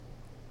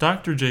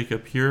Dr.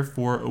 Jacob here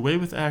for Away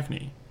with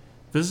Acne.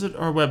 Visit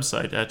our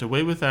website at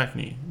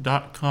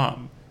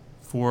awaywithacne.com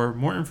for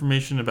more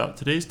information about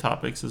today's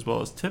topics as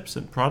well as tips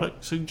and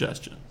product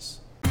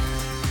suggestions.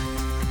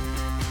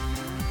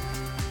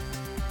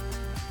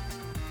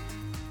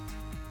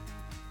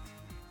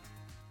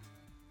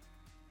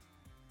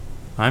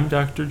 I'm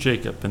Dr.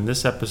 Jacob, and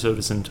this episode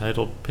is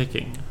entitled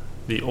Picking,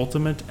 the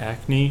Ultimate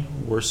Acne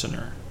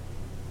Worsener.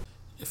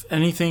 If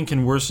anything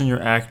can worsen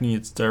your acne,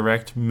 it's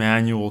direct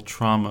manual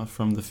trauma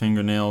from the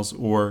fingernails,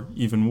 or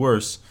even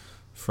worse,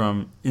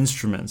 from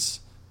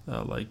instruments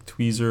like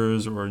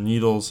tweezers or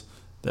needles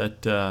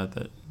that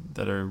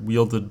are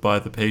wielded by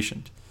the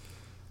patient.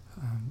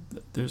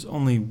 There's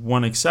only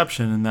one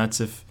exception, and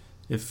that's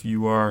if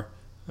you are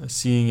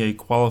seeing a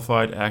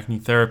qualified acne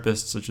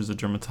therapist, such as a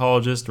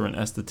dermatologist or an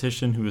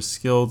esthetician who is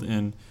skilled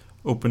in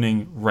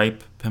opening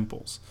ripe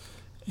pimples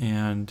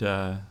and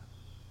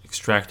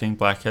extracting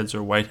blackheads or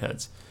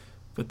whiteheads.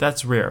 But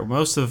that's rare.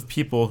 Most of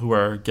people who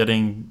are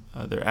getting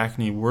their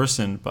acne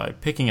worsened by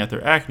picking at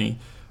their acne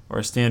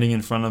are standing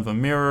in front of a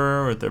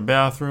mirror or at their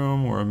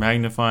bathroom or a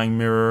magnifying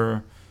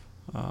mirror,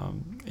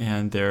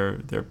 and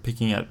they're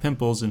picking at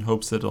pimples in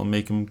hopes that it'll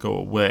make them go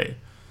away.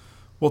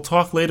 We'll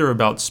talk later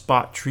about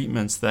spot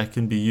treatments that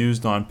can be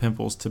used on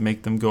pimples to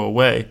make them go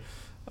away,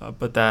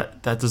 but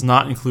that does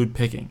not include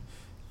picking.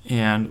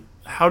 And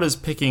how does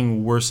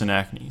picking worsen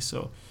acne?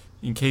 So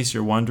in case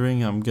you're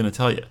wondering, I'm going to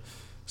tell you.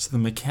 So the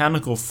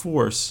mechanical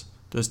force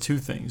does two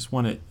things.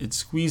 One, it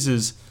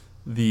squeezes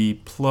the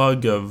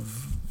plug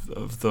of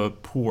the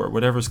pore,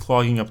 whatever's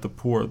clogging up the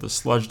pore, the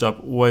sludged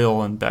up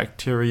oil and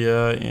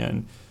bacteria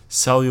and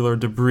cellular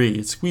debris.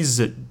 It squeezes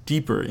it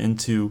deeper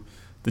into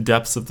the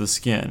depths of the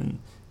skin.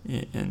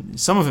 And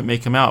some of it may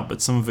come out,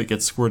 but some of it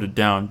gets squirted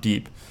down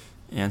deep.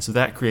 And so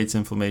that creates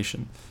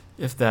inflammation.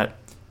 If that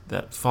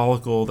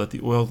follicle that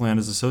the oil gland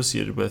is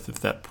associated with, if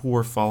that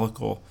pore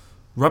follicle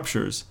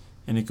ruptures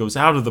and it goes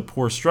out of the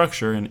pore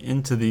structure and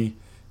into the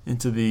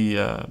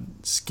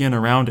skin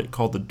around it,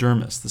 called the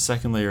dermis, the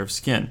second layer of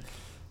skin,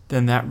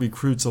 then that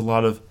recruits a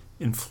lot of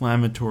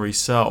inflammatory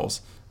cells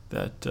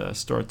that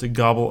start to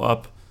gobble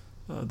up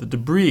the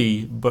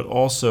debris, but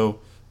also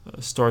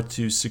start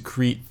to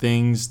secrete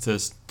things to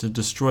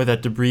destroy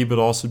that debris, but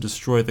also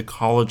destroy the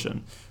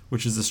collagen,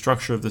 which is the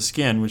structure of the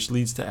skin, which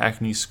leads to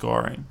acne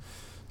scarring.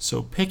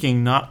 So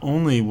picking not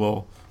only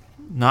will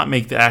not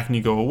make the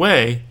acne go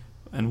away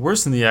and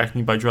worsen the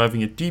acne by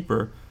driving it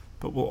deeper,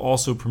 but will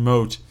also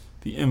promote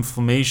the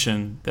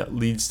inflammation that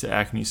leads to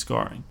acne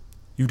scarring.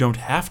 You don't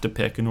have to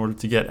pick in order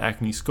to get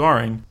acne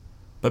scarring,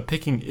 but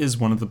picking is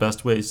one of the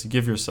best ways to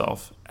give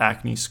yourself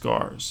acne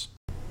scars.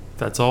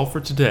 That's all for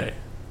today.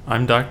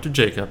 I'm Dr.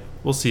 Jacob.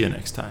 We'll see you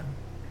next time.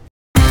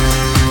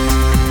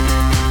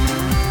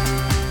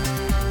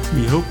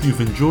 We hope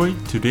you've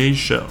enjoyed today's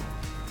show.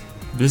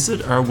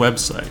 Visit our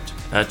website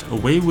at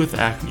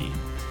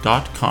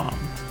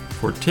awaywithacne.com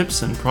for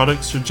tips and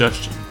product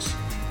suggestions,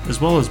 as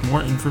well as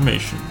more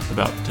information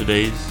about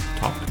today's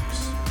topic.